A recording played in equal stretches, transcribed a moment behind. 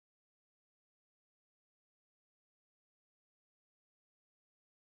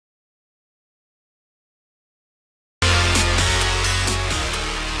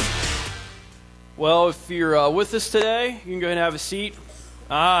Well, if you're with us today, you can go ahead and have a seat.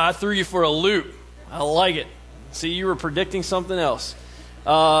 I threw you for a loop. I like it. See, you were predicting something else.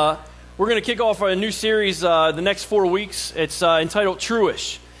 We're going to kick off a new series the next 4 weeks. It's entitled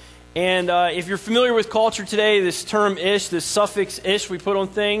True-ish. And if you're familiar with culture today, this term ish, this suffix ish we put on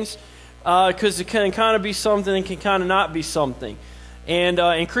things, because it can kind of be something and can kind of not be something. And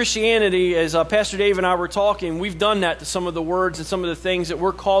in Christianity, as Pastor Dave and I were talking, we've done that to some of the words and some of the things that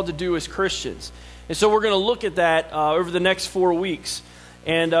we're called to do as Christians. And so we're going to look at that over the next 4 weeks.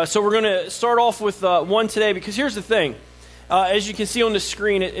 And so we're going to start off with one today, because here's the thing. As you can see on the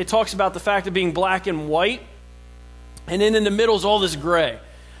screen, it talks about the fact of being black and white. And then in the middle is all this gray.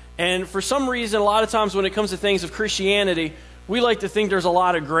 And for some reason, a lot of times when it comes to things of Christianity, we like to think there's a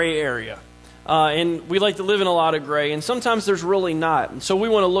lot of gray area. And we like to live in a lot of gray, and sometimes there's really not. And so we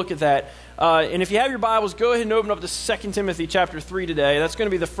want to look at that. And if you have your Bibles, go ahead and open up to 2 Timothy chapter 3 today. That's going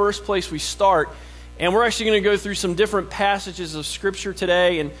to be the first place we start. And we're actually going to go through some different passages of Scripture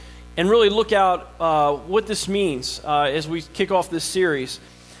today and really look out what this means as we kick off this series.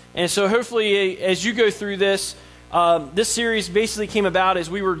 And so hopefully as you go through this, this series basically came about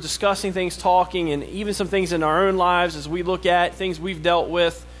as we were discussing things, talking, and even some things in our own lives as we look at things we've dealt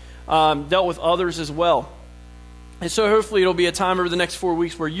with others as well. And so hopefully it'll be a time over the next 4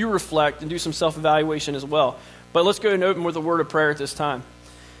 weeks where you reflect and do some self-evaluation as well. But let's go and open with a word of prayer at this time.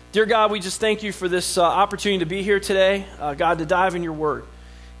 Dear God, we just thank you for this opportunity to be here today, God, to dive in your word.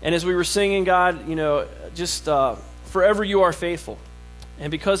 And as we were singing, God, just forever you are faithful.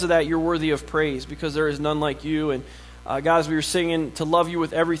 And because of that, you're worthy of praise, because there is none like you. And God, as we were singing, to love you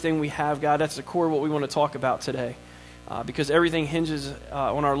with everything we have, God, that's the core of what we want to talk about today. Because everything hinges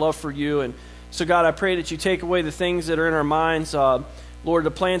on our love for you. And so, God, I pray that you take away the things that are in our minds, Lord,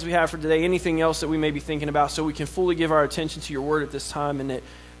 the plans we have for today, anything else that we may be thinking about, so we can fully give our attention to your word at this time. And that,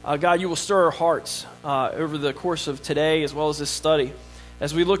 God, you will stir our hearts over the course of today as well as this study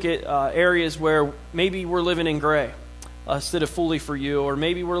as we look at areas where maybe we're living in gray instead of fully for you, or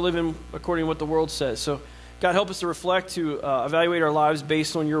maybe we're living according to what the world says. So, God, help us to reflect, to evaluate our lives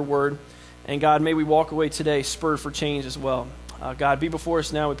based on your word. And God, may we walk away today spurred for change as well. God, be before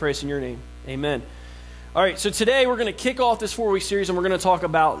us now. We pray this in your name. Amen. All right, so today we're going to kick off this 4-week series, and we're going to talk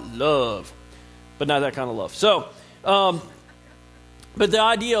about love, but not that kind of love. So, but the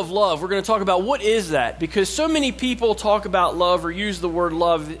idea of love, we're going to talk about what is that? Because so many people talk about love or use the word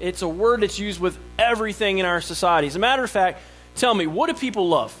love. It's a word that's used with everything in our society. As a matter of fact, tell me, what do people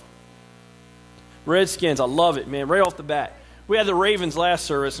love? Redskins, I love it, man, right off the bat. We had the Ravens last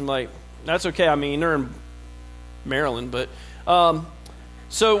service. I'm like, that's okay. I mean, they're in Maryland, but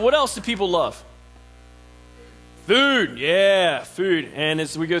so what else do people love? Food, yeah, food. And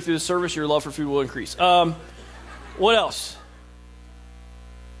as we go through the service, your love for food will increase. What else?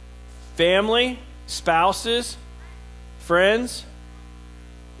 Family, spouses, friends,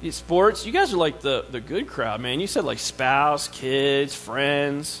 sports. You guys are like the good crowd, man. You said like spouse, kids,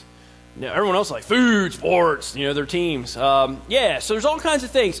 friends. Everyone else like food, sports, their teams. Yeah, so there's all kinds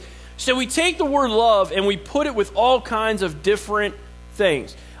of things. So we take the word love and we put it with all kinds of different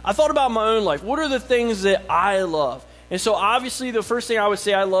things. I thought about my own life. What are the things that I love? And so obviously the first thing I would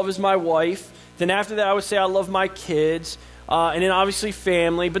say I love is my wife. Then after that I would say I love my kids. And then obviously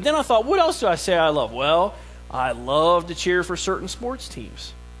family. But then I thought, what else do I say I love? Well, I love to cheer for certain sports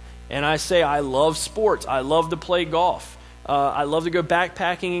teams. And I say I love sports. I love to play golf. I love to go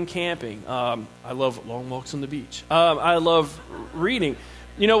backpacking and camping. I love long walks on the beach. I love reading.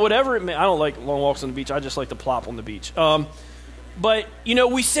 Whatever it may, I don't like long walks on the beach. I just like to plop on the beach. But,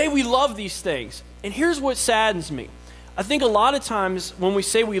 we say we love these things. And here's what saddens me. I think a lot of times when we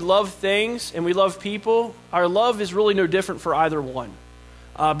say we love things and we love people, our love is really no different for either one.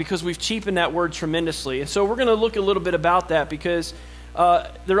 Because we've cheapened that word tremendously. And so we're going to look a little bit about that, because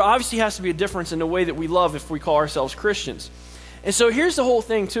there obviously has to be a difference in the way that we love if we call ourselves Christians. And so here's the whole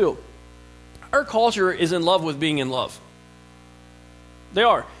thing too. Our culture is in love with being in love. They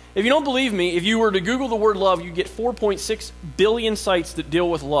are. If you don't believe me, if you were to Google the word love, you get 4.6 billion sites that deal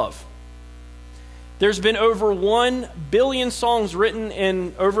with love. There's been over 1 billion songs written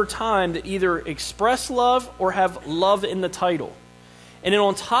in over time that either express love or have love in the title. And then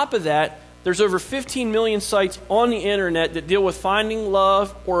on top of that, there's over 15 million sites on the internet that deal with finding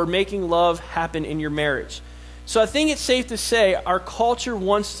love or making love happen in your marriage. So I think it's safe to say our culture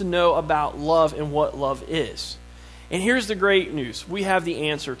wants to know about love and what love is. And here's the great news. We have the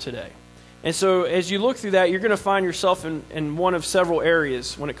answer today. And so as you look through that, you're going to find yourself in one of several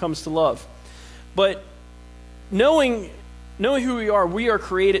areas when it comes to love. But knowing who we are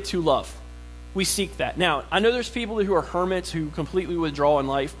created to love. We seek that. Now, I know there's people who are hermits who completely withdraw in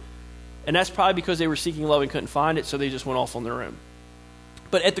life. And that's probably because they were seeking love and couldn't find it, so they just went off on their own.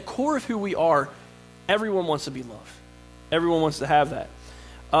 But at the core of who we are, everyone wants to be loved. Everyone wants to have that.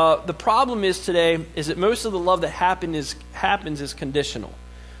 The problem is today is that most of the love that happens is conditional.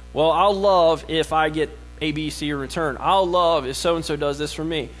 Well, I'll love if I get A, B, C in return. I'll love if so-and-so does this for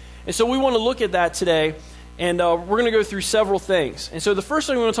me. And so we want to look at that today, and we're going to go through several things. And so the first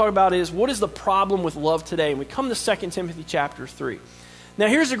thing we want to talk about is, what is the problem with love today? And we come to 2 Timothy chapter 3. Now,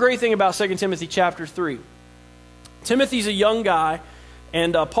 here's the great thing about 2 Timothy chapter 3. Timothy's a young guy,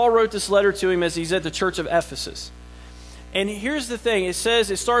 and Paul wrote this letter to him as he's at the church of Ephesus. And here's the thing. It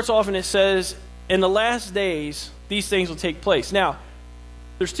starts off and it says, in the last days, these things will take place. Now,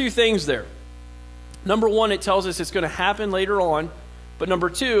 there's two things there. Number one, it tells us it's going to happen later on. But number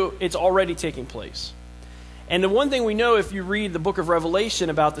two, it's already taking place. And the one thing we know, if you read the book of Revelation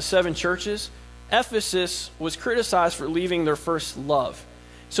about the 7 churches, Ephesus was criticized for leaving their first love.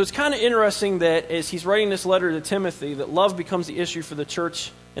 So it's kind of interesting that as he's writing this letter to Timothy, that love becomes the issue for the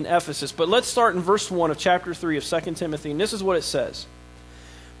church in Ephesus. But let's start in verse 1 of chapter 3 of 2 Timothy, and this is what it says.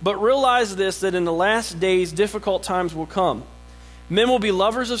 But realize this, that in the last days difficult times will come. Men will be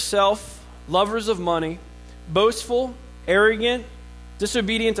lovers of self, lovers of money, boastful, arrogant,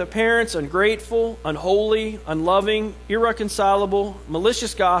 disobedient to parents, ungrateful, unholy, unloving, irreconcilable,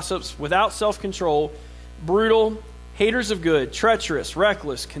 malicious gossips, without self-control, brutal, haters of good, treacherous,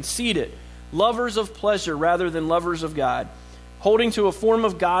 reckless, conceited, lovers of pleasure rather than lovers of God, holding to a form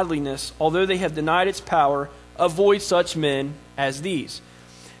of godliness, although they have denied its power. Avoid such men as these.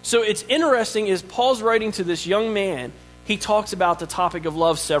 So it's interesting, as Paul's writing to this young man, he talks about the topic of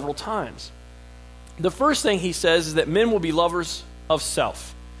love several times. The first thing he says is that men will be lovers of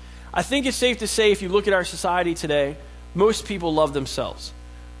self. I think it's safe to say, if you look at our society today, most people love themselves.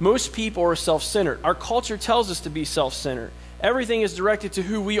 Most people are self-centered. Our culture tells us to be self-centered. Everything is directed to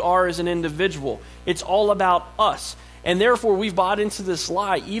who we are as an individual. It's all about us. And therefore, we've bought into this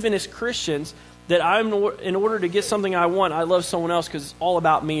lie, even as Christians, that in order to get something I want, I love someone else because it's all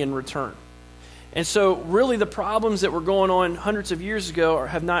about me in return. And so really the problems that were going on hundreds of years ago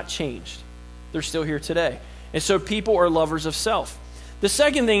have not changed. They're still here today. And so people are lovers of self. The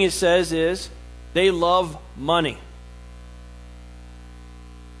second thing it says is they love money.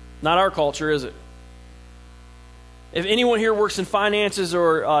 Not our culture, is it? If anyone here works in finances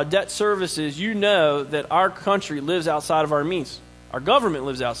or debt services, you know that our country lives outside of our means. Our government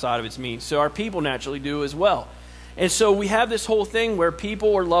lives outside of its means, so our people naturally do as well. And so we have this whole thing where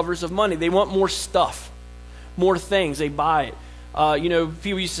people are lovers of money. They want more stuff, more things. They buy it.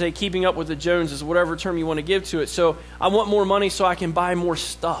 People used to say keeping up with the Joneses, whatever term you want to give to it. So I want more money so I can buy more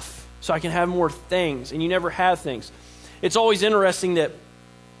stuff, so I can have more things, and you never have things. It's always interesting that,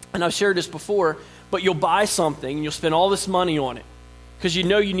 and I've shared this before, but you'll buy something and you'll spend all this money on it because you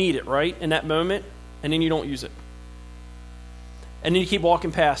know you need it, right, in that moment, and then you don't use it. And then you keep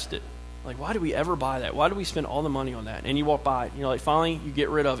walking past it. Like, why do we ever buy that? Why do we spend all the money on that? And you walk by it, and you're like, finally, you get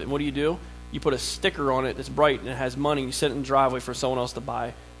rid of it. And what do? You put a sticker on it that's bright and it has money, and you set it in the driveway for someone else to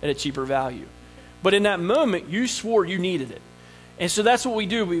buy at a cheaper value. But in that moment, you swore you needed it. And so that's what we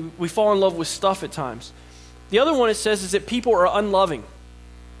do. We fall in love with stuff at times. The other one it says is that people are unloving.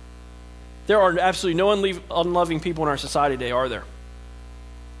 There are absolutely no unloving people in our society today, are there?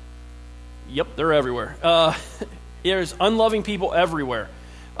 Yep, they're everywhere. There's unloving people everywhere.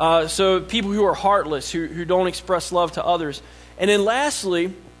 So people who are heartless, who don't express love to others. And then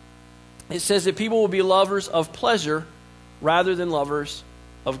lastly, it says that people will be lovers of pleasure rather than lovers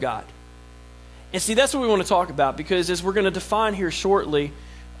of God. And see, that's what we want to talk about, because as we're going to define here shortly,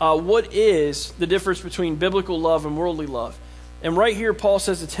 what is the difference between biblical love and worldly love? And right here, Paul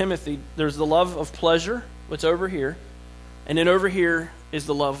says to Timothy, there's the love of pleasure, what's over here, and then over here is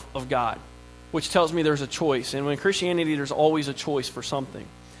the love of God, which tells me there's a choice. And in Christianity, there's always a choice for something.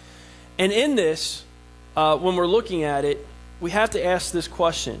 And in this, when we're looking at it, we have to ask this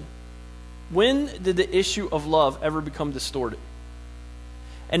question. When did the issue of love ever become distorted?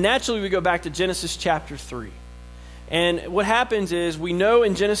 And naturally, we go back to Genesis chapter 3. And what happens is, we know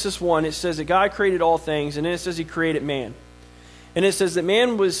in Genesis 1, it says that God created all things, and then it says he created man. And it says that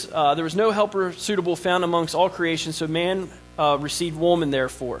man was, there was no helper suitable found amongst all creation, so man received woman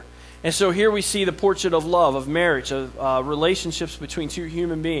therefore. And so here we see the portrait of love, of marriage, of relationships between two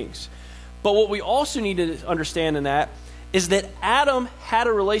human beings. But what we also need to understand in that is that Adam had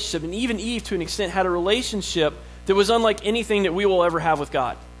a relationship, and even Eve to an extent had a relationship that was unlike anything that we will ever have with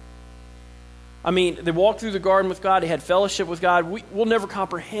God. I mean, they walked through the garden with God. They had fellowship with God. We'll never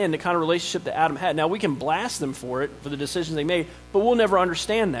comprehend the kind of relationship that Adam had. Now, we can blast them for it, for the decisions they made, but we'll never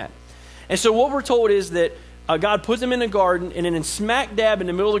understand that. And so what we're told is that God put them in the garden, and then in smack dab in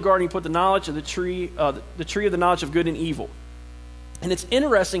the middle of the garden, he put the knowledge of the tree of the knowledge of good and evil. And it's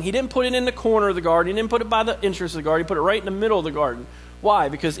interesting, he didn't put it in the corner of the garden, he didn't put it by the entrance of the garden, he put it right in the middle of the garden. Why?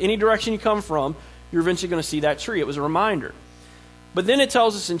 Because any direction you come from, you're eventually going to see that tree. It was a reminder. But then it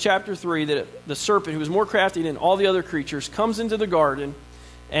tells us in chapter 3 that the serpent, who was more crafty than all the other creatures, comes into the garden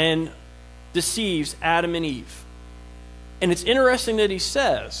and deceives Adam and Eve. And it's interesting that he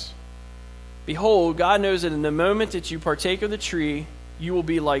says, behold, God knows that in the moment that you partake of the tree, you will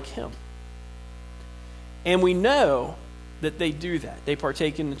be like him. And we know that they do that. They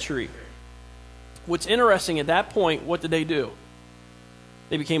partake in the tree. What's interesting, at that point, what did they do?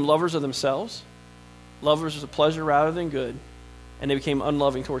 They became lovers of themselves, lovers of pleasure rather than good, and they became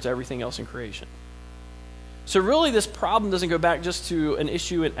unloving towards everything else in creation. So really, this problem doesn't go back just to an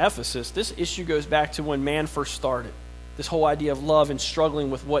issue in Ephesus. This issue goes back to when man first started. This whole idea of love and struggling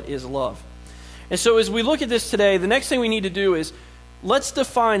with what is love. And so as we look at this today, the next thing we need to do is let's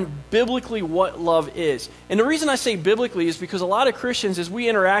define biblically what love is. And the reason I say biblically is because a lot of Christians, as we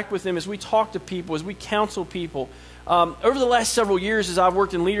interact with them, as we talk to people, as we counsel people, over the last several years as I've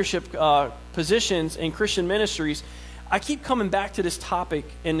worked in leadership positions in Christian ministries, I keep coming back to this topic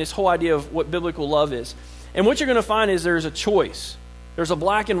and this whole idea of what biblical love is. And what you're going to find is there's a choice. There's a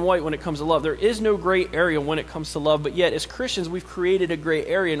black and white when it comes to love. There is no gray area when it comes to love, but yet as Christians, we've created a gray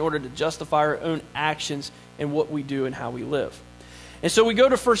area in order to justify our own actions and what we do and how we live. And so we go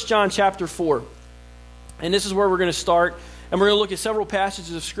to 1 John chapter 4, and this is where we're going to start, and we're going to look at several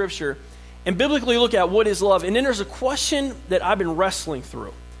passages of Scripture and biblically look at what is love. And then there's a question that I've been wrestling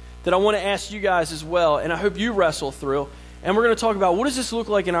through that I want to ask you guys as well, and I hope you wrestle through, and we're going to talk about what does this look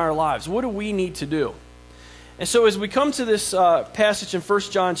like in our lives? What do we need to do? And so as we come to this passage in 1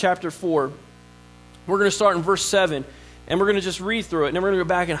 John chapter 4, we're going to start in verse 7, and we're going to just read through it, and then we're going to go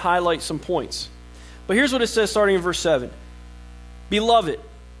back and highlight some points. But here's what it says starting in verse 7. Beloved,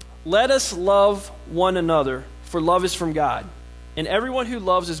 let us love one another, for love is from God. And everyone who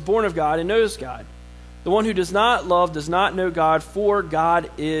loves is born of God and knows God. The one who does not love does not know God, for God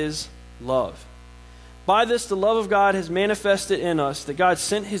is love. By this the love of God has manifested in us, that God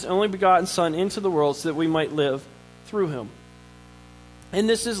sent his only begotten Son into the world so that we might live through him. And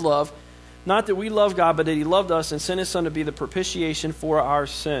this is love, not that we love God, but that he loved us and sent his Son to be the propitiation for our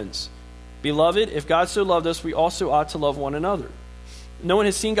sins. Beloved, if God so loved us, we also ought to love one another. No one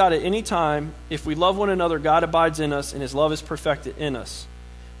has seen God at any time. If we love one another, God abides in us, and his love is perfected in us.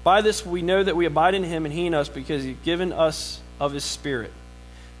 By this we know that we abide in him and he in us, because he has given us of his Spirit.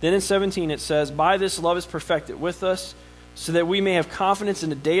 Then in 17 it says, by this love is perfected with us, so that we may have confidence in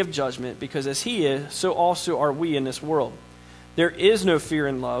the day of judgment, because as he is, so also are we in this world. There is no fear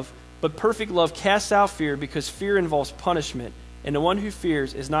in love, but perfect love casts out fear, because fear involves punishment, and the one who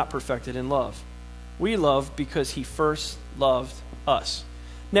fears is not perfected in love. We love because he first loved us.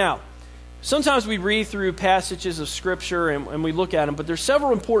 Now, sometimes we read through passages of Scripture and we look at them, but there's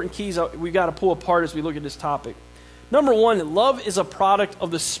several important keys we've got to pull apart as we look at this topic. Number one, love is a product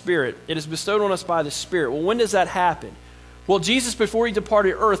of the Spirit. It is bestowed on us by the Spirit. Well, when does that happen? Well, Jesus, before he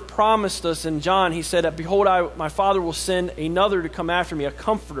departed earth, promised us in John, he said, behold, my Father will send another to come after me, a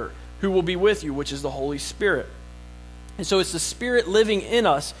comforter, who will be with you, which is the Holy Spirit. And so it's the Spirit living in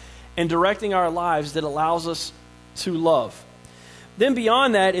us and directing our lives that allows us to love. Then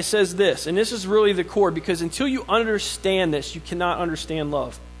beyond that, it says this, and this is really the core, because until you understand this, you cannot understand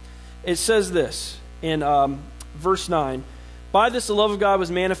love. It says this in verse 9, by this the love of God was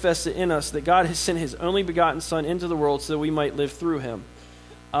manifested in us, that God has sent his only begotten Son into the world so that we might live through him.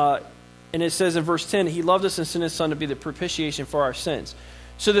 And it says in verse 10, he loved us and sent his Son to be the propitiation for our sins.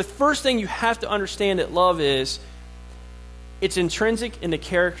 So the first thing you have to understand that love is, it's intrinsic in the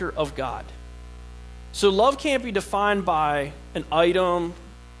character of God. So love can't be defined by an item,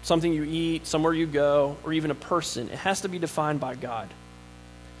 something you eat, somewhere you go, or even a person. It has to be defined by God.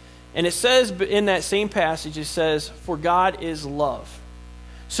 And it says in that same passage, it says, for God is love.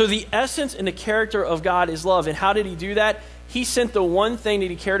 So the essence and the character of God is love. And how did he do that? He sent the one thing that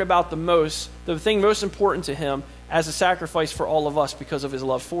he cared about the most, the thing most important to him, as a sacrifice for all of us because of his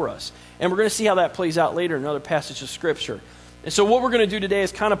love for us. And we're going to see how that plays out later in another passage of Scripture. And so what we're going to do today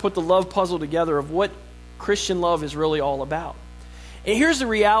is kind of put the love puzzle together of what Christian love is really all about. And here's the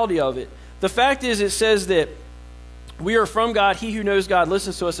reality of it. The fact is, it says that we are from God. He who knows God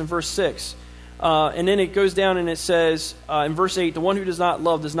listens to us in verse 6. And then it goes down and it says in verse 8, the one who does not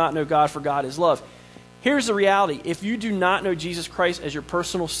love does not know God, for God is love. Here's the reality. If you do not know Jesus Christ as your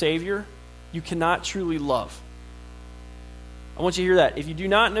personal Savior, you cannot truly love. I want you to hear that. If you do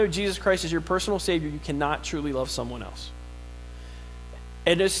not know Jesus Christ as your personal Savior, you cannot truly love someone else.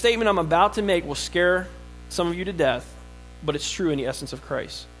 And this statement I'm about to make will scare some of you to death, but it's true in the essence of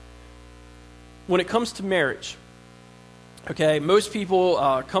Christ. When it comes to marriage, okay, most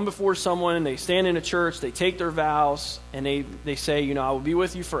people come before someone, they stand in a church, they take their vows, and they say, you know, I will be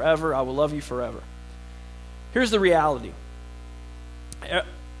with you forever, I will love you forever. Here's the reality.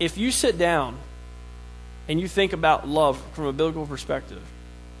 If you sit down and you think about love from a biblical perspective,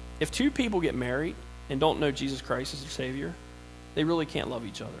 if two people get married and don't know Jesus Christ as their Savior, they really can't love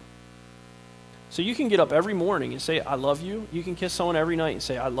each other. So you can get up every morning and say, I love you. You can kiss someone every night and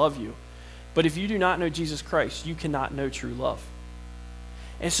say, I love you. But if you do not know Jesus Christ, you cannot know true love.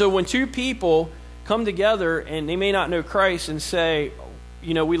 And so when two people come together and they may not know Christ and say,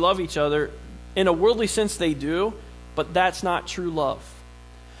 you know, we love each other, in a worldly sense they do, but that's not true love.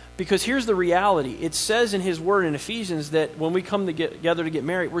 Because here's the reality. It says in his word in Ephesians that when we come together to get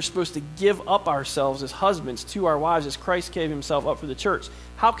married, we're supposed to give up ourselves as husbands to our wives as Christ gave himself up for the church.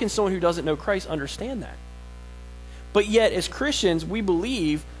 How can someone who doesn't know Christ understand that? But yet, as Christians, we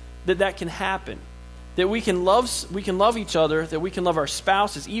believe that that can happen. That we can love each other, that we can love our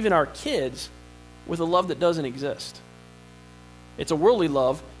spouses, even our kids, with a love that doesn't exist. It's a worldly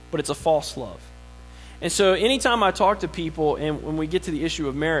love, but it's a false love. And so anytime I talk to people and when we get to the issue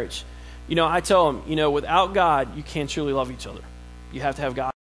of marriage, you know, I tell them, you know, without God, you can't truly love each other. You have to have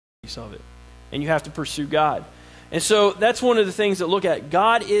God piece of it. And you have to pursue God. And so that's one of the things that look at.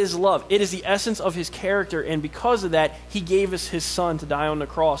 God is love. It is the essence of his character. And because of that, he gave us his son to die on the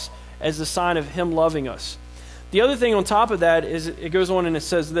cross as the sign of him loving us. The other thing on top of that is it goes on and it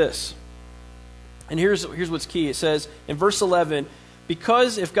says this. And here's what's key. It says in verse 11,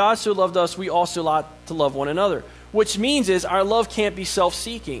 because if God so loved us, we also ought to love one another. Which means is our love can't be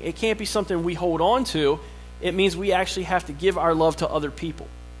self-seeking. It can't be something we hold on to. It means we actually have to give our love to other people.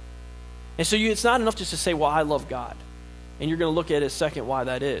 And so it's not enough just to say, well, I love God. And you're going to look at it in a second why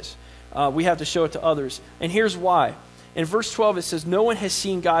that is. We have to show it to others. And here's why. In verse 12 it says, no one has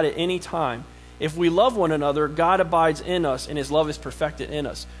seen God at any time. If we love one another, God abides in us and his love is perfected in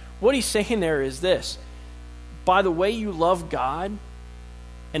us. What he's saying there is this. By the way you love God,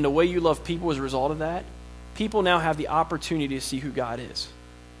 and the way you love people as a result of that, people now have the opportunity to see who God is.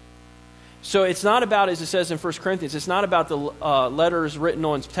 So it's not about, as it says in 1 Corinthians, it's not about the letters written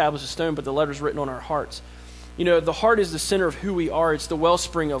on tablets of stone, but the letters written on our hearts. You know, the heart is the center of who we are. It's the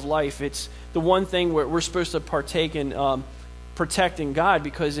wellspring of life. It's the one thing where we're supposed to partake in protecting God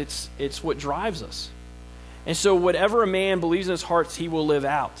because it's what drives us. And so whatever a man believes in his heart, he will live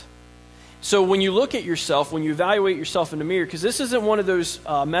out. So when you look at yourself, when you evaluate yourself in the mirror, because this isn't one of those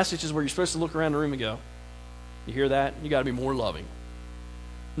messages where you're supposed to look around the room and go, you hear that? You got to be more loving.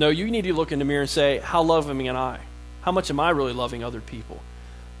 No, you need to look in the mirror and say, how loving am I? How much am I really loving other people?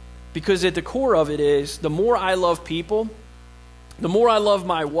 Because at the core of it is, the more I love people, the more I love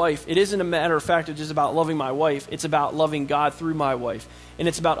my wife. It isn't a matter of fact of just about loving my wife. It's about loving God through my wife. And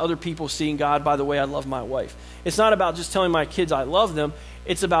it's about other people seeing God by the way I love my wife. It's not about just telling my kids I love them.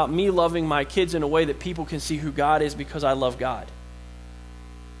 It's about me loving my kids in a way that people can see who God is because I love God.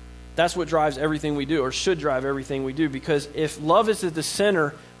 That's what drives everything we do, or should drive everything we do. Because if love is at the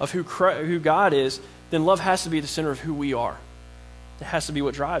center of who God is, then love has to be the center of who we are. It has to be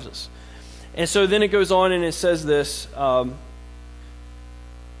what drives us. And so then it goes on and it says this.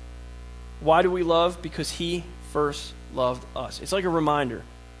 Why do we love? Because he first loved us. It's like a reminder.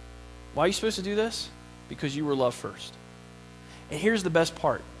 Why are you supposed to do this? Because you were loved first. And here's the best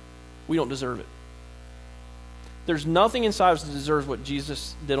part. We don't deserve it. There's nothing inside us that deserves what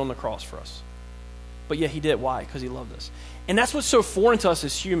Jesus did on the cross for us. But yet he did. Why? Because he loved us. And that's what's so foreign to us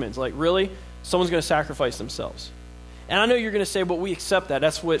as humans. Like, really? Someone's going to sacrifice themselves. And I know you're going to say, well, we accept that.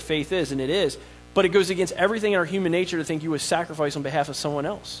 That's what faith is, and it is. But it goes against everything in our human nature to think you would sacrifice on behalf of someone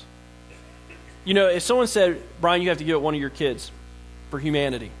else. You know, if someone said, Brian, you have to give up one of your kids for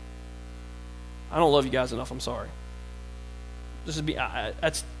humanity. I don't love you guys enough. I'm sorry.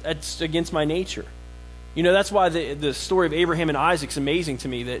 That's against my nature. You know, that's why the story of Abraham and Isaac's amazing to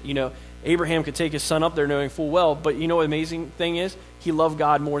me, that, you know, Abraham could take his son up there knowing full well, but you know what the amazing thing is? He loved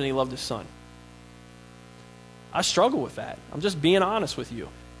God more than he loved his son. I struggle with that. I'm just being honest with you.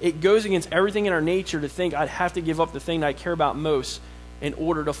 It goes against everything in our nature to think I'd have to give up the thing that I care about most in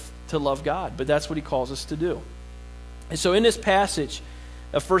order to love God, but that's what he calls us to do. And so in this passage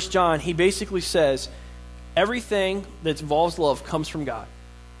of 1 John, he basically says everything that involves love comes from God.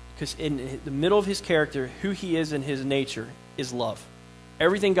 Because in the middle of his character, who he is in his nature is love.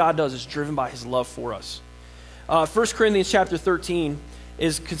 Everything God does is driven by his love for us. 1 Corinthians chapter 13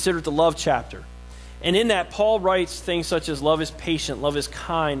 is considered the love chapter. And in that, Paul writes things such as love is patient, love is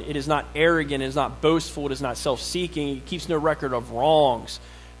kind, it is not arrogant, it is not boastful, it is not self-seeking, it keeps no record of wrongs.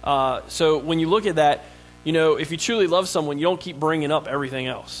 So when you look at that, You know, if you truly love someone, you don't keep bringing up everything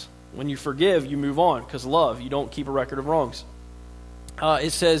else. When you forgive, you move on, because love, you don't keep a record of wrongs.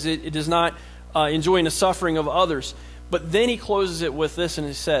 It says it does not enjoy the suffering of others. But then he closes it with this, and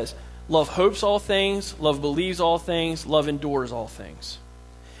it says, love hopes all things, love believes all things, love endures all things.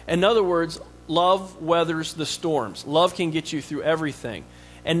 In other words, love weathers the storms. Love can get you through everything.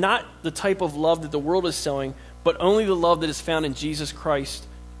 And not the type of love that the world is selling, but only the love that is found in Jesus Christ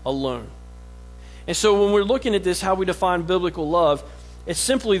alone. And so when we're looking at this, how we define biblical love, it's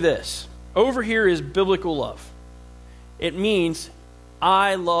simply this. Over here is biblical love. It means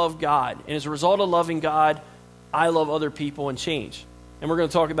I love God. And as a result of loving God, I love other people and change. And we're going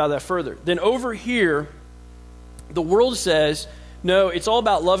to talk about that further. Then over here, the world says, no, it's all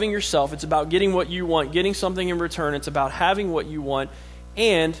about loving yourself. It's about getting what you want, getting something in return. It's about having what you want.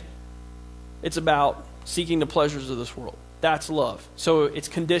 And it's about seeking the pleasures of this world. That's love. So it's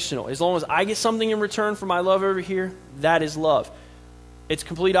conditional. As long as I get something in return for my love over here, that is love. It's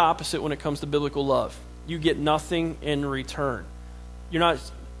complete opposite when it comes to biblical love. You get nothing in return. You're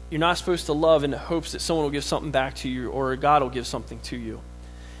not supposed to love in the hopes that someone will give something back to you or God will give something to you.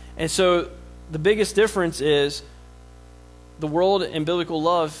 And so the biggest difference is the world and biblical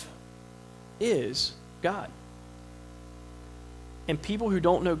love is God. And people who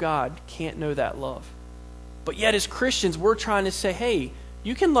don't know God can't know that love. But yet as Christians, we're trying to say, hey,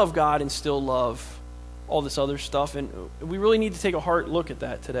 you can love God and still love all this other stuff. And we really need to take a hard look at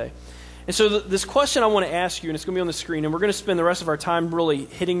that today. And so this question I want to ask you, and it's going to be on the screen, and we're going to spend the rest of our time really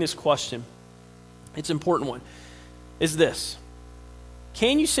hitting this question. It's an important one. Is this: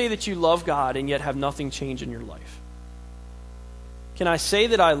 can you say that you love God and yet have nothing change in your life? Can I say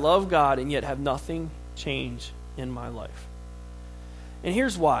that I love God and yet have nothing change in my life? And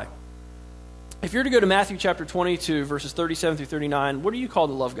here's why. If you're to go to Matthew chapter 22, verses 37 through 39, what are you called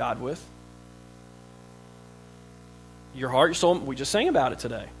to love God with? Your heart, your soul. We just sang about it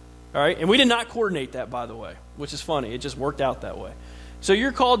today. All right? And we did not coordinate that, by the way, which is funny. It just worked out that way. So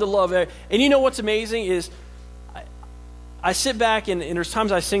you're called to love. And you know what's amazing is I sit back and there's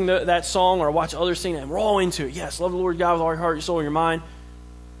times I sing that song or I watch others sing it, and we're all into it. Yes, love the Lord God with all your heart, your soul, and your mind.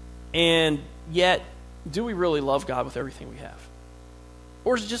 And yet, do we really love God with everything we have?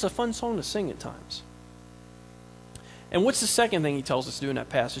 Or is it just a fun song to sing at times? And what's the second thing he tells us to do in that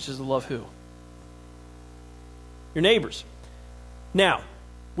passage is to love who? Your neighbors. Now,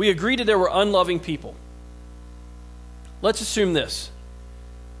 we agreed that there were unloving people. Let's assume this.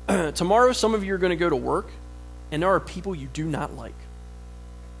 Tomorrow, some of you are going to go to work, and there are people you do not like.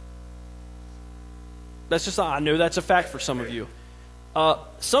 I know that's a fact for some of you.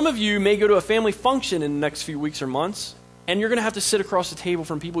 Some of you may go to a family function in the next few weeks or months, and you're going to have to sit across the table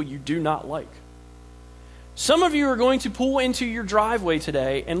from people you do not like. Some of you are going to pull into your driveway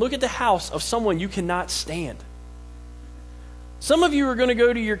today and look at the house of someone you cannot stand. Some of you are going to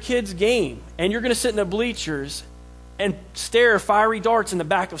go to your kid's game, and you're going to sit in the bleachers and stare fiery darts in the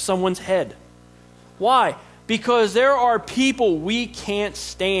back of someone's head. Why? Because there are people we can't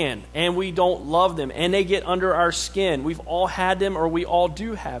stand, and we don't love them, and they get under our skin. We've all had them, or we all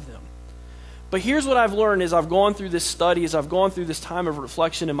do have them. But here's what I've learned as I've gone through this study, as I've gone through this time of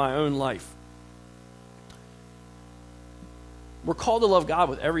reflection in my own life. We're called to love God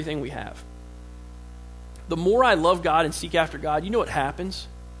with everything we have. The more I love God and seek after God, you know what happens?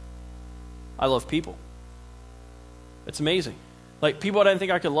 I love people. It's amazing. Like, people I didn't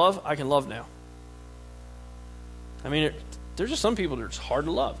think I could love now. I mean, there's just some people that are just hard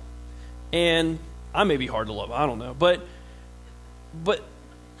to love. And I may be hard to love, I don't know. But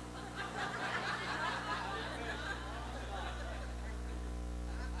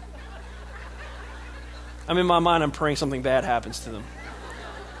in my mind, I'm praying something bad happens to them.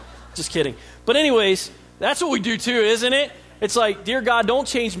 Just kidding. But anyways, that's what we do too, isn't it? It's like, dear God, don't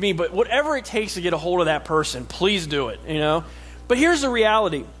change me, but whatever it takes to get a hold of that person, please do it, you know? But here's the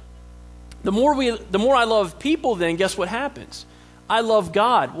reality. The more I love people, then guess what happens? I love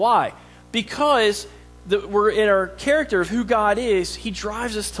God. Why? Because we're in our character of who God is. He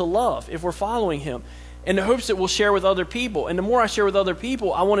drives us to love if we're following Him, in the hopes that we'll share with other people. And the more I share with other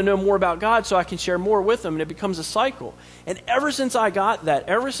people, I want to know more about God so I can share more with them, and it becomes a cycle. And ever since I got that,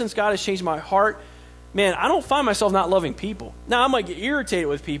 ever since God has changed my heart, man, I don't find myself not loving people. Now, I might get irritated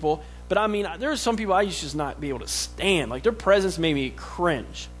with people, but I mean, there are some people I used to just not be able to stand. Like, their presence made me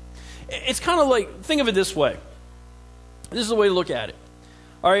cringe. It's kind of like, think of it this way. This is the way to look at it.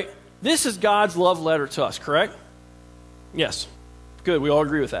 All right, this is God's love letter to us, correct? Yes. Good, we all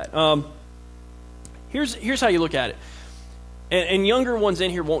agree with that. Here's how you look at it. And younger ones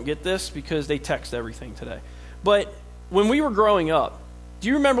in here won't get this because they text everything today. But when we were growing up, Do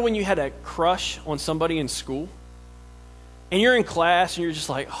you remember when you had a crush on somebody in school? And you're in class and you're just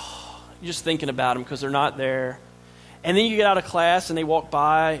like, oh, you're just thinking about them because they're not there. And then you get out of class and they walk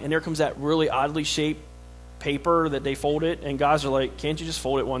by and there comes that really oddly shaped paper that they fold it. And guys are like, can't you just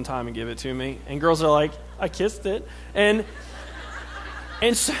fold it one time and give it to me? And girls are like, I kissed it. And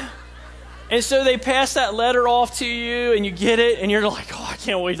so they pass that letter off to you and you get it and you're like, oh, I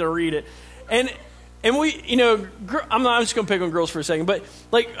can't wait to read it. And we, I'm just going to pick on girls for a second, but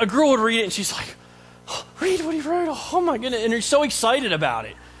like a girl would read it and she's like, oh, read what he wrote. Oh my goodness. And they're so excited about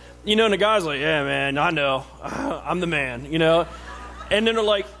it. And the guy's like, yeah, man, I know. I'm the man, And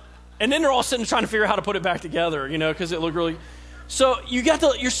then they're all sitting trying to figure out how to put it back together, because it looked really. So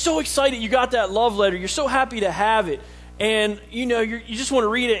you're so excited. You got that love letter. You're so happy to have it. And, you just want to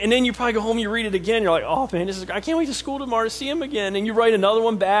read it. And then you probably go home and you read it again. You're like, oh, man, I can't wait to school tomorrow to see him again. And you write another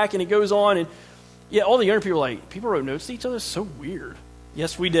one back and it goes on. And yeah, all the younger people are like, people wrote notes to each other? It's so weird.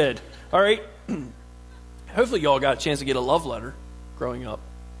 Yes, we did. All right. Hopefully you all got a chance to get a love letter growing up.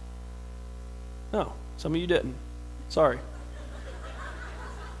 No, some of you didn't. Sorry.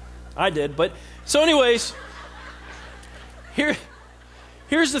 I did. But so anyways, here's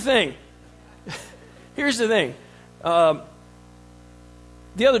the thing. Here's the thing. The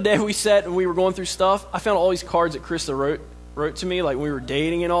other day we sat and we were going through stuff. I found all these cards that Krista wrote to me, like when we were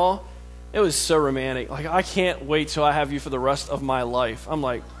dating and all. It was so romantic. Like, I can't wait till I have you for the rest of my life. I'm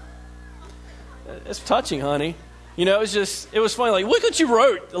like, it's touching, honey. It was funny. Like, look what you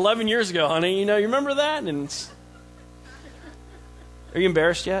wrote 11 years ago, honey. You remember that? And are you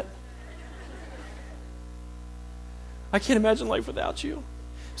embarrassed yet? I can't imagine life without you.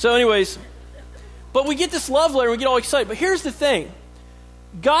 So anyways, but we get this love letter and we get all excited. But here's the thing.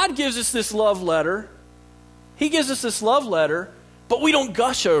 God gives us this love letter. He gives us this love letter, but we don't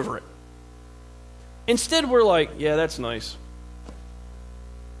gush over it. Instead, we're like, yeah, that's nice.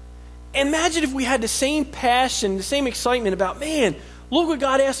 Imagine if we had the same passion, the same excitement about, man, look what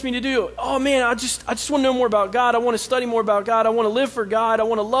God asked me to do. Oh, man, I just want to know more about God. I want to study more about God. I want to live for God. I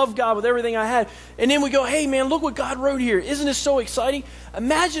want to love God with everything I had. And then we go, hey, man, look what God wrote here. Isn't this so exciting?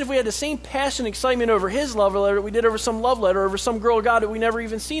 Imagine if we had the same passion and excitement over his love letter that we did over some love letter over some girl of God that we never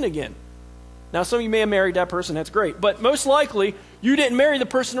even seen again. Now, some of you may have married that person. That's great. But most likely, you didn't marry the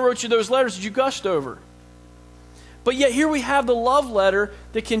person who wrote you those letters that you gushed over. But yet here we have the love letter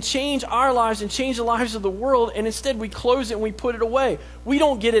that can change our lives and change the lives of the world, and instead we close it and we put it away. We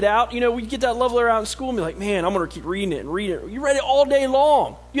don't get it out. We get that love letter out in school and be like, man, I'm going to keep reading it and reading it. You read it all day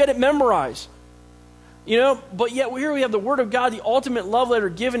long. You had it memorized. But yet here we have the Word of God, the ultimate love letter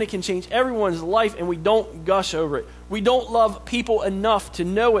given. It can change everyone's life, and we don't gush over it. We don't love people enough to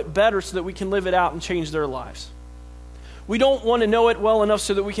know it better so that we can live it out and change their lives. We don't want to know it well enough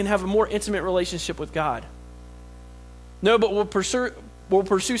so that we can have a more intimate relationship with God. No, but we'll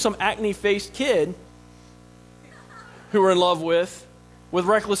pursue some acne-faced kid who we're in love with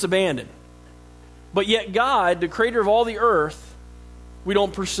reckless abandon. But yet God, the creator of all the earth, we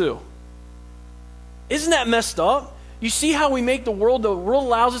don't pursue. Isn't that messed up? You see how we make the world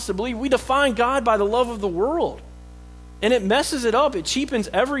allows us to believe. We define God by the love of the world. And it messes it up. It cheapens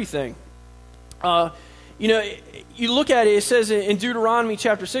everything. You look at it, it says in Deuteronomy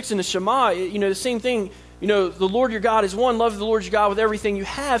chapter 6 in the Shema, the same thing. The Lord your God is one. Love the Lord your God with everything you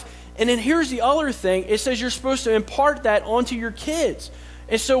have. And then here's the other thing. It says you're supposed to impart that onto your kids.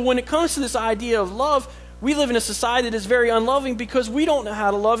 And so when it comes to this idea of love, we live in a society that is very unloving because we don't know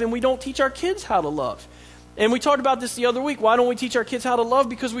how to love and we don't teach our kids how to love. And we talked about this the other week. Why don't we teach our kids how to love?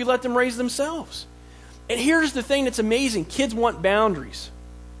 Because we let them raise themselves. And here's the thing that's amazing. Kids want boundaries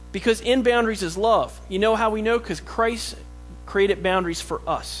because in boundaries is love. You know how we know? Because Christ created boundaries for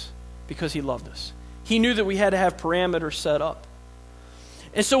us because he loved us. He knew that we had to have parameters set up.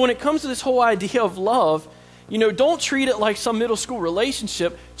 And so when it comes to this whole idea of love, don't treat it like some middle school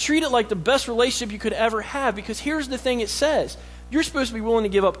relationship. Treat it like the best relationship you could ever have, because here's the thing it says. You're supposed to be willing to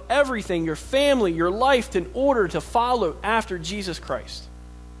give up everything, your family, your life, in order to follow after Jesus Christ.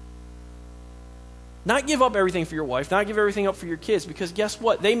 Not give up everything for your wife, not give everything up for your kids, because guess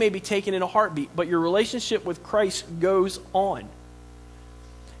what? They may be taken in a heartbeat, but your relationship with Christ goes on.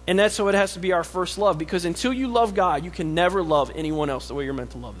 And that's how it has to be our first love, because until you love God, you can never love anyone else the way you're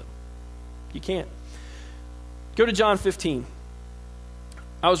meant to love them. You can't. Go to John 15.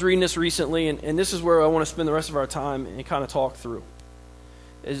 I was reading this recently, and this is where I want to spend the rest of our time and kind of talk through,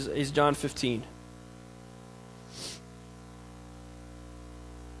 is John 15.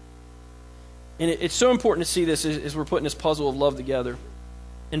 And it's so important to see this as we're putting this puzzle of love together.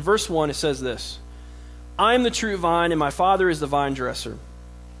 In verse 1, it says this: I am the true vine, and my Father is the vine dresser.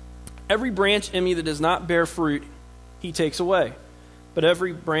 Every branch in me that does not bear fruit, he takes away. But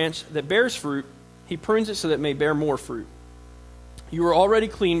every branch that bears fruit, he prunes it so that it may bear more fruit. You are already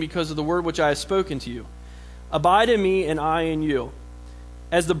clean because of the word which I have spoken to you. Abide in me, and I in you.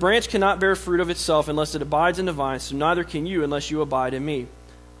 As the branch cannot bear fruit of itself unless it abides in the vine, so neither can you unless you abide in me.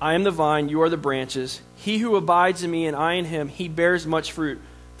 I am the vine, you are the branches. He who abides in me and I in him, he bears much fruit.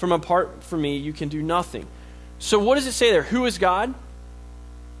 From apart from me, you can do nothing. So what does it say there? Who is God?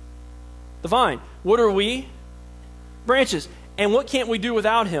 The vine. What are we? Branches. And what can't we do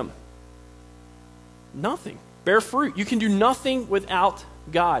without him? Nothing. Bear fruit. You can do nothing without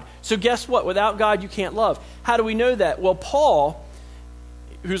God. So guess what? Without God, you can't love. How do we know that? Well, Paul,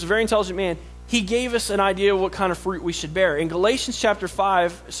 who's a very intelligent man, he gave us an idea of what kind of fruit we should bear. In Galatians chapter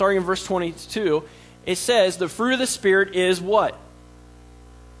 5, starting in verse 22, it says, the fruit of the Spirit is what?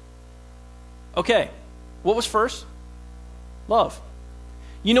 Okay, what was first? Love.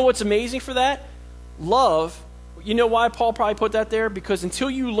 You know what's amazing for that? Love. You know why Paul probably put that there? Because until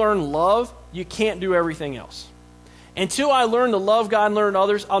you learn love, you can't do everything else. Until I learn to love God and learn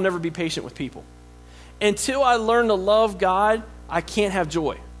others, I'll never be patient with people. Until I learn to love God, I can't have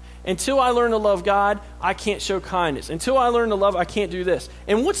joy. Until I learn to love God, I can't show kindness. Until I learn to love, I can't do this.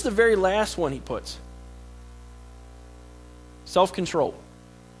 And what's the very last one he puts? Self-control.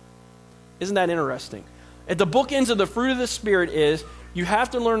 Isn't that interesting? At the bookends of the fruit of the Spirit is you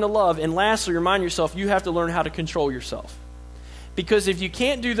have to learn to love, and lastly, remind yourself you have to learn how to control yourself. Because if you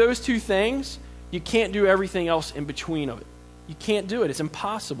can't do those two things, you can't do everything else in between of it. You can't do it. It's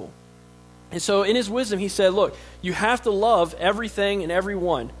impossible. And so in his wisdom, he said, look, you have to love everything and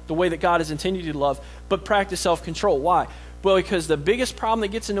everyone the way that God has intended you to love, but practice self-control. Why? Well, because the biggest problem that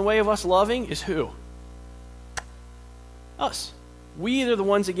gets in the way of us loving is who? Us. We are the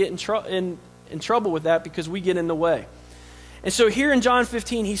ones that get in trouble with that because we get in the way. And so here in John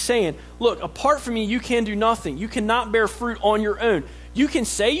 15, he's saying, look, apart from me, you can do nothing. You cannot bear fruit on your own. You can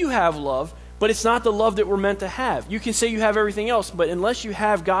say you have love, but it's not the love that we're meant to have. You can say you have everything else, but unless you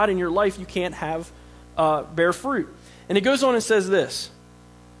have God in your life, you can't bear fruit. And it goes on and says this.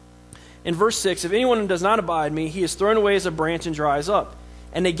 In verse 6, if anyone does not abide in me, he is thrown away as a branch and dries up.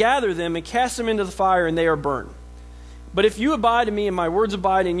 And they gather them and cast them into the fire, and they are burned. But if you abide in me and my words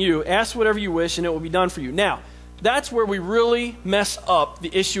abide in you, ask whatever you wish, and it will be done for you. Now, that's where we really mess up the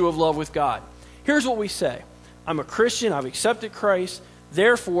issue of love with God. Here's what we say. I'm a Christian. I've accepted Christ.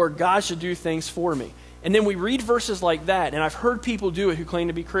 Therefore, God should do things for me. And then we read verses like that, and I've heard people do it who claim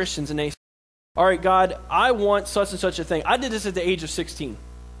to be Christians, and they say, all right, God, I want such and such a thing. I did this at the age of 16.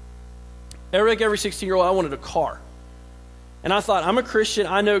 Like every 16-year-old, I wanted a car. And I thought, I'm a Christian.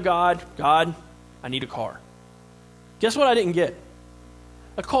 I know God. God, I need a car. Guess what I didn't get?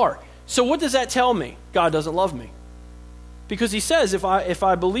 A car. So what does that tell me? God doesn't love me. Because he says, if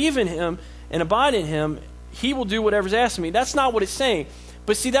I believe in him and abide in him, he will do whatever's asked of me. That's not what it's saying.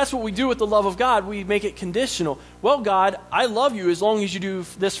 But see, that's what we do with the love of God. We make it conditional. Well, God, I love you as long as you do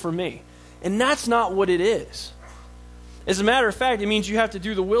this for me. And that's not what it is. As a matter of fact, it means you have to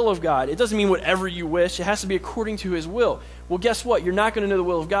do the will of God. It doesn't mean whatever you wish. It has to be according to his will. Well, guess what? You're not going to know the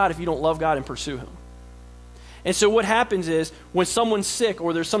will of God if you don't love God and pursue him. And so what happens is when someone's sick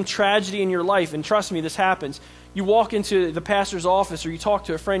or there's some tragedy in your life, and trust me, this happens, you walk into the pastor's office or you talk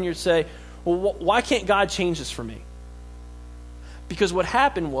to a friend, you'd say, well, why can't God change this for me? Because what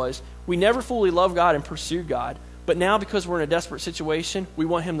happened was we never fully loved God and pursued God, but now because we're in a desperate situation, we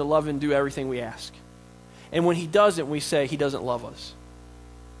want him to love and do everything we ask. And when he doesn't, we say he doesn't love us.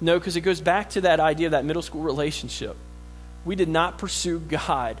 No, because it goes back to that idea of that middle school relationship. We did not pursue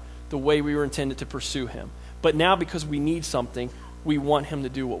God the way we were intended to pursue him. But now because we need something, we want him to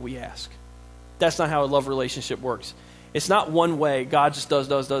do what we ask. That's not how a love relationship works. It's not one way, God just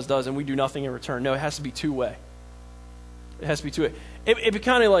does, and we do nothing in return. No, it has to be two-way. It has to be two-way. It'd be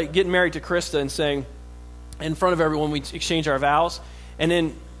kind of like getting married to Krista and saying, in front of everyone, we exchange our vows, and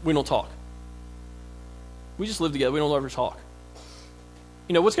then we don't talk. We just live together. We don't ever talk.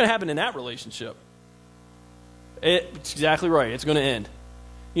 You know, what's going to happen in that relationship? It's exactly right. It's going to end.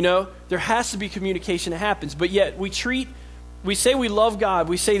 You know, there has to be communication that happens, but yet we say we love God.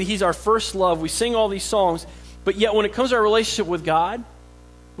 We say that he's our first love. We sing all these songs, but yet when it comes to our relationship with God,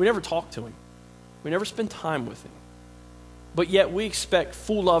 we never talk to him. We never spend time with him. But yet we expect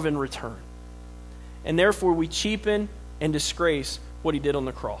full love in return. And therefore we cheapen and disgrace what he did on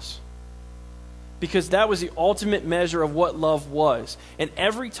the cross. Because that was the ultimate measure of what love was. And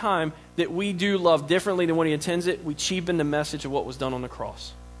every time that we do love differently than what he intends it, we cheapen the message of what was done on the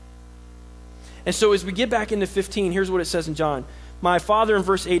cross. And so as we get back into 15, here's what it says in John. My Father, in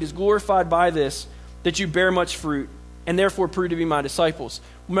verse 8, is glorified by this, that you bear much fruit, and therefore prove to be my disciples.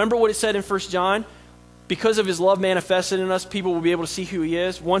 Remember what it said in 1 John? because of his love manifested in us, people will be able to see who he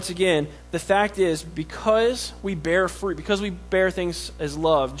is. Once again, the fact is, because we bear fruit, because we bear things as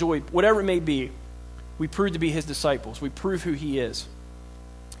love, joy, whatever it may be, we prove to be his disciples. We prove who he is.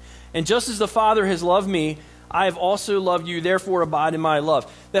 And just as the Father has loved me, I have also loved you, therefore abide in my love.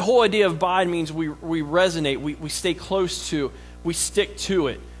 The whole idea of abide means we resonate, we stay close to, we stick to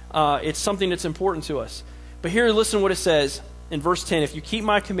it. It's something that's important to us. But here, listen to what it says in verse 10. If you keep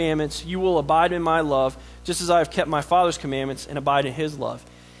my commandments, you will abide in my love, just as I have kept my Father's commandments and abide in his love.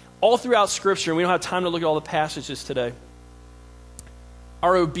 All throughout Scripture, and we don't have time to look at all the passages today,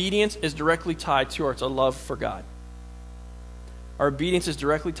 our obedience is directly tied towards our love for God. Our obedience is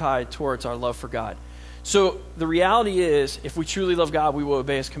directly tied towards our love for God. So the reality is, if we truly love God, we will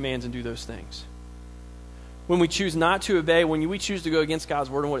obey his commands and do those things. When we choose not to obey, when we choose to go against God's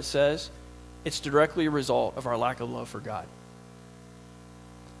word and what it says, it's directly a result of our lack of love for God.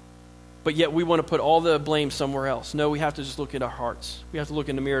 But yet we want to put all the blame somewhere else. No, we have to just look at our hearts. We have to look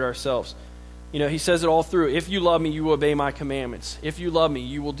in the mirror at ourselves. You know, he says it all through. If you love me, you will obey my commandments. If you love me,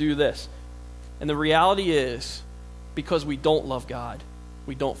 you will do this. And the reality is, because we don't love God,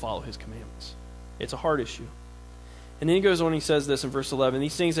 we don't follow his commandments. It's a heart issue. And then he goes on and he says this in verse 11.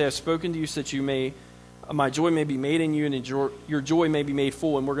 These things I have spoken to you so that you may, my joy may be made in you and your joy may be made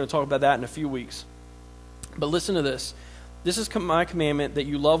full. And we're going to talk about that in a few weeks. But listen to this. This is my commandment, that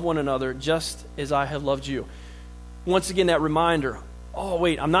you love one another just as I have loved you. Once again, that reminder, oh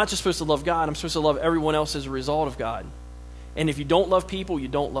wait, I'm not just supposed to love God, I'm supposed to love everyone else as a result of God. And if you don't love people, you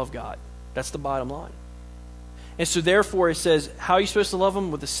don't love God. That's the bottom line. And so therefore it says, how are you supposed to love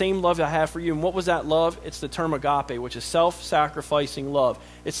them? With the same love I have for you. And what was that love? It's the term agape, which is self-sacrificing love.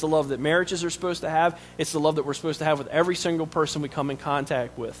 It's the love that marriages are supposed to have. It's the love that we're supposed to have with every single person we come in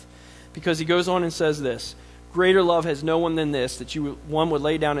contact with. Because he goes on and says this, greater love has no one than this, that one would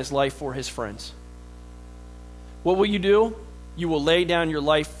lay down his life for his friends. What will you do? You will lay down your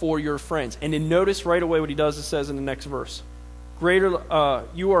life for your friends. And then notice right away what he does. It says in the next verse,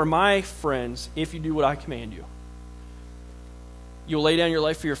 you are my friends if you do what I command you. You'll lay down your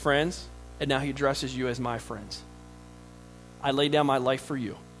life for your friends, and now he addresses you as my friends. I lay down my life for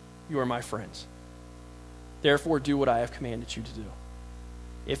you. You are my friends. Therefore, do what I have commanded you to do.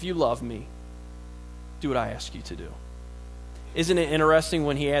 If you love me, do what I ask you to do. Isn't it interesting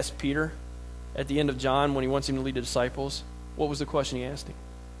when he asked Peter at the end of John, when he wants him to lead the disciples, what was the question he asked him?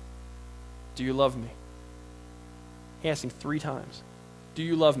 Do you love me? He asked him 3 times. Do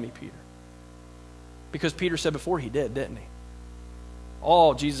you love me, Peter? Because Peter said before he did, didn't he?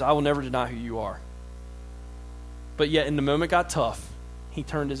 Oh, Jesus, I will never deny who you are. But yet, in the moment got tough, he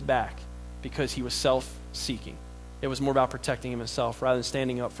turned his back because he was self-seeking. It was more about protecting himself rather than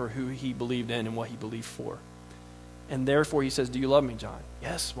standing up for who he believed in and what he believed for. And therefore, he says, do you love me, John?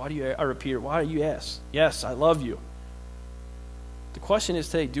 Yes. Why do you ask? Yes, I love you. The question is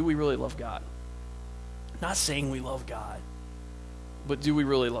today, do we really love God? Not saying we love God, but do we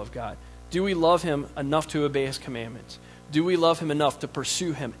really love God? Do we love him enough to obey his commandments? Do we love him enough to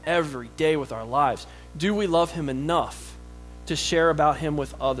pursue him every day with our lives? Do we love him enough to share about him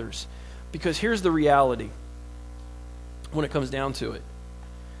with others? Because here's the reality when it comes down to it.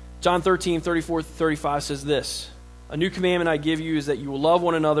 John 13:34-35 says this, a new commandment I give you is that you will love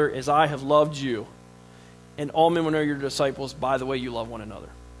one another as I have loved you. And all men will know you're disciples by the way you love one another.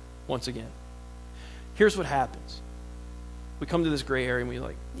 Once again, here's what happens. We come to this gray area and we're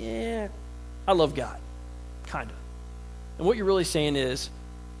like, yeah, I love God. Kind of. And what you're really saying is,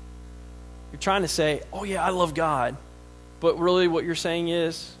 you're trying to say, oh yeah, I love God. But really what you're saying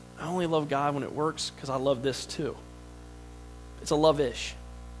is, I only love God when it works because I love this too. It's a love-ish.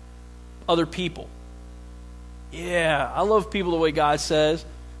 Other people. Yeah, I love people the way God says.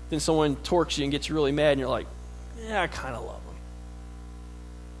 Then someone torques you and gets you really mad and you're like, yeah, I kind of love them.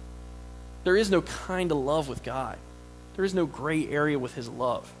 There is no kind of love with God. There is no gray area with his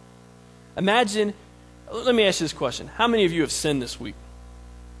love. Imagine, let me ask you this question. How many of you have sinned this week?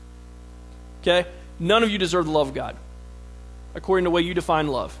 Okay? None of you deserve the love of God. According to the way you define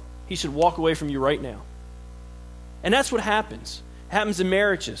love. He should walk away from you right now. And that's what happens. It happens in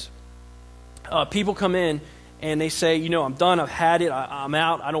marriages. People come in and they say, you know, I'm done, I've had it, I'm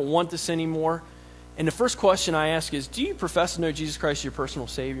out, I don't want this anymore. And the first question I ask is, do you profess to know Jesus Christ as your personal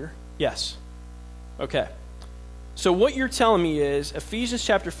Savior? Yes. Okay. So what you're telling me is, Ephesians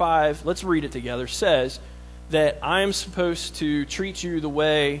chapter 5, let's read it together, says that I am supposed to treat you the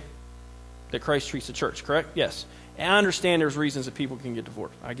way that Christ treats the church, correct? Yes. And I understand there's reasons that people can get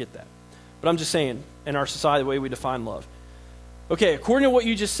divorced. I get that. But I'm just saying, in our society, the way we define love. Okay, according to what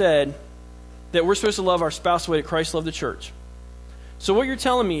you just said, that we're supposed to love our spouse the way that Christ loved the church. So what you're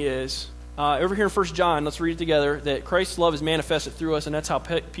telling me is, over here in 1 John, let's read it together, that Christ's love is manifested through us, and that's how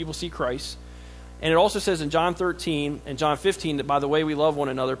people see Christ. And it also says in John 13 and John 15 that by the way we love one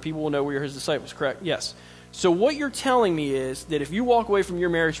another, people will know we are his disciples, correct? Yes. So what you're telling me is that if you walk away from your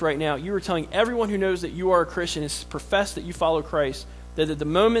marriage right now, you are telling everyone who knows that you are a Christian and profess that you follow Christ, that at the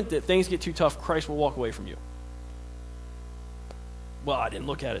moment that things get too tough, Christ will walk away from you. Well, I didn't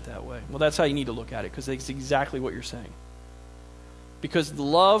look at it that way. Well, that's how you need to look at it, because that's exactly what you're saying. Because the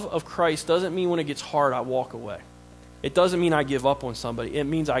love of Christ doesn't mean when it gets hard, I walk away. It doesn't mean I give up on somebody. It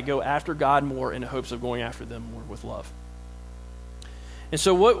means I go after God more in the hopes of going after them more with love. And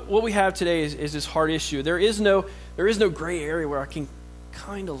so what we have today is this hard issue. There is no gray area where I can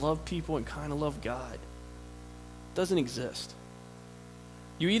kind of love people and kind of love God. It doesn't exist.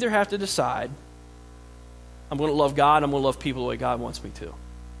 You either have to decide, I'm going to love God, I'm going to love people the way God wants me to,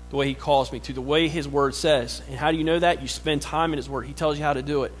 the way he calls me to, the way his word says. And how do you know that? You spend time in his word. He tells you how to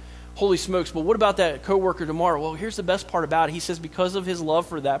do it. Holy smokes, but what about that coworker tomorrow? Well, here's the best part about it. He says because of his love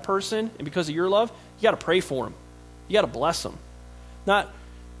for that person and because of your love, you got to pray for him. You got to bless them. Not,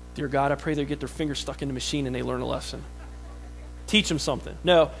 dear God, I pray they get their fingers stuck in the machine and they learn a lesson. Teach them something.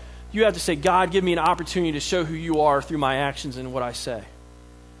 No, you have to say, God, give me an opportunity to show who you are through my actions and what I say.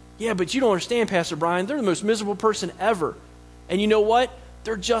 Yeah, but you don't understand, Pastor Brian. They're the most miserable person ever. And you know what?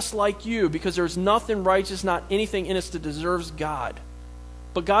 They're just like you because there's nothing righteous, not anything in us that deserves God.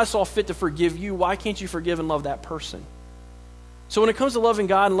 But God saw fit to forgive you. Why can't you forgive and love that person? So when it comes to loving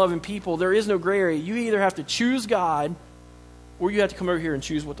God and loving people, there is no gray area. You either have to choose God or you have to come over here and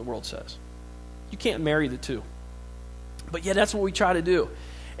choose what the world says. You can't marry the two. But yeah, that's what we try to do.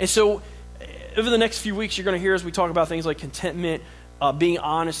 And so over the next few weeks, you're going to hear as we talk about things like contentment, being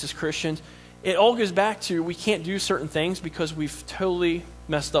honest as Christians. It all goes back to we can't do certain things because we've totally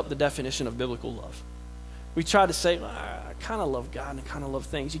messed up the definition of biblical love. We try to say, I kind of love God and I kind of love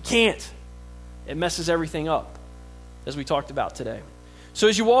things. You can't. It messes everything up, as we talked about today. So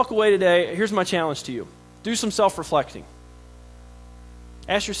as you walk away today, here's my challenge to you. Do some self-reflecting.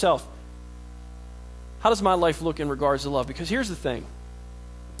 Ask yourself, how does my life look in regards to love? Because here's the thing.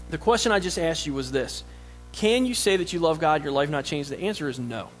 The question I just asked you was this. Can you say that you love God, your life not change? The answer is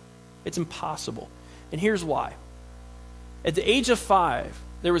no. It's impossible. And here's why. At the age of 5,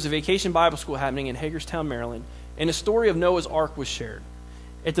 there was a vacation Bible school happening in Hagerstown, Maryland, and the story of Noah's Ark was shared.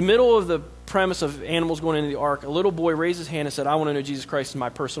 At the middle of the premise of animals going into the ark, a little boy raised his hand and said, I want to know Jesus Christ as my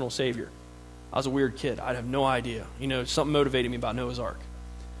personal Savior. I was a weird kid. I have no idea. Something motivated me about Noah's Ark.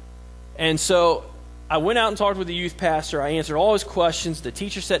 And so I went out and talked with the youth pastor. I answered all his questions. The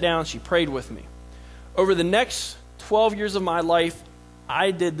teacher sat down. She prayed with me. Over the next 12 years of my life,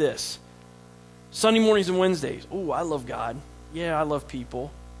 I did this. Sunday mornings and Wednesdays. Oh, I love God. Yeah, I love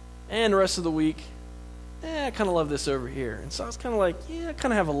people. And the rest of the week, I kind of love this over here. And so I was kind of like, yeah, I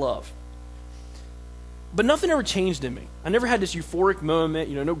kind of have a love. But nothing ever changed in me. I never had this euphoric moment,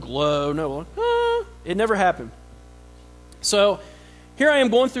 no glow, no, it never happened. So here I am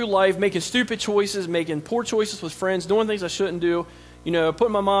going through life, making stupid choices, making poor choices with friends, doing things I shouldn't do,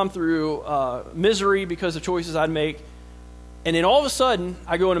 putting my mom through misery because of choices I'd make. And then all of a sudden,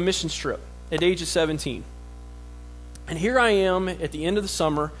 I go on a missions trip at the age of 17. And here I am at the end of the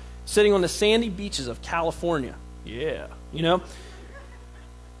summer, sitting on the sandy beaches of California. Yeah,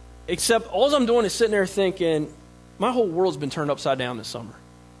 Except all I'm doing is sitting there thinking, my whole world's been turned upside down this summer.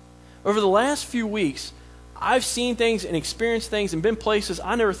 Over the last few weeks, I've seen things and experienced things and been places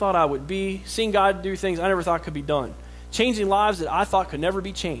I never thought I would be, seen God do things I never thought could be done, changing lives that I thought could never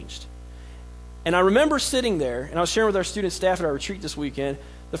be changed. And I remember sitting there, and I was sharing with our student staff at our retreat this weekend,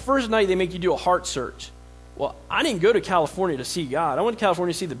 the first night they make you do a heart search. Well, I didn't go to California to see God. I went to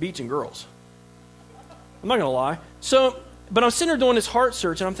California to see the beach and girls. I'm not going to lie. But I'm sitting there doing this heart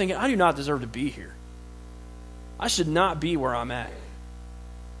search, and I'm thinking, I do not deserve to be here. I should not be where I'm at.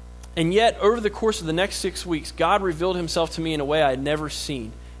 And yet, over the course of the next 6 weeks, God revealed himself to me in a way I had never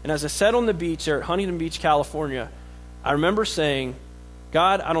seen. And as I sat on the beach there at Huntington Beach, California, I remember saying,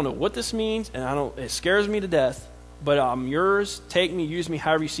 God, I don't know what this means, and it scares me to death, but I'm yours. Take me, use me,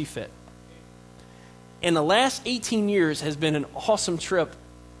 however you see fit. And the last 18 years has been an awesome trip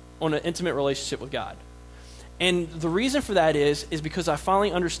on an intimate relationship with God. And the reason for that is because I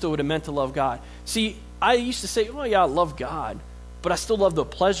finally understood what it meant to love God. See, I used to say, oh yeah, I love God, but I still love the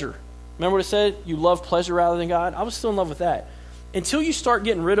pleasure. Remember what it said? You love pleasure rather than God? I was still in love with that. Until you start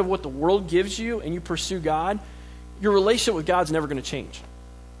getting rid of what the world gives you and you pursue God, your relationship with God's never going to change.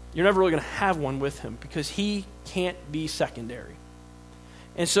 You're never really going to have one with him because he can't be secondary.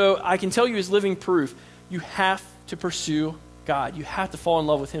 And so I can tell you as living proof, you have to pursue God. You have to fall in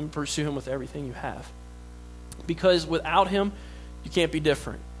love with him, pursue him with everything you have. Because without him, you can't be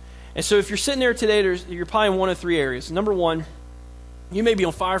different. And so if you're sitting there today, you're probably in one of three areas. Number one, you may be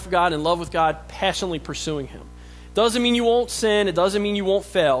on fire for God, in love with God, passionately pursuing Him. Doesn't mean you won't sin. It doesn't mean you won't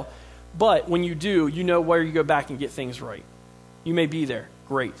fail. But when you do, you know where you go back and get things right. You may be there.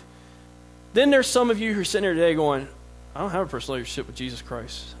 Great. Then there's some of you who are sitting there today going, I don't have a personal relationship with Jesus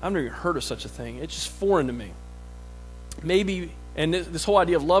Christ. I've never even heard of such a thing. It's just foreign to me. Maybe, and this whole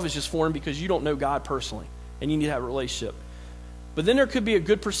idea of love is just foreign because you don't know God personally, and you need to have a relationship. But then there could be a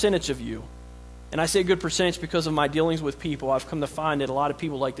good percentage of you, and I say good percentage because of my dealings with people. I've come to find that a lot of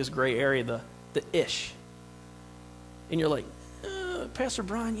people like this gray area, the ish. And you're like, Pastor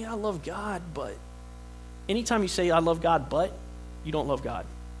Brian, yeah, I love God, but anytime you say I love God, but you don't love God.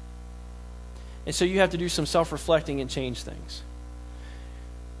 And so you have to do some self-reflecting and change things.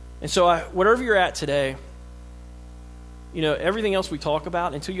 And so whatever you're at today, everything else we talk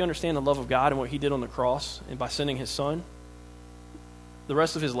about, until you understand the love of God and what He did on the cross and by sending His Son, the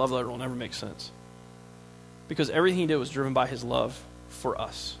rest of His love letter will never make sense. Because everything He did was driven by His love for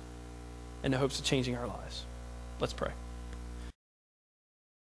us in the hopes of changing our lives. Let's pray.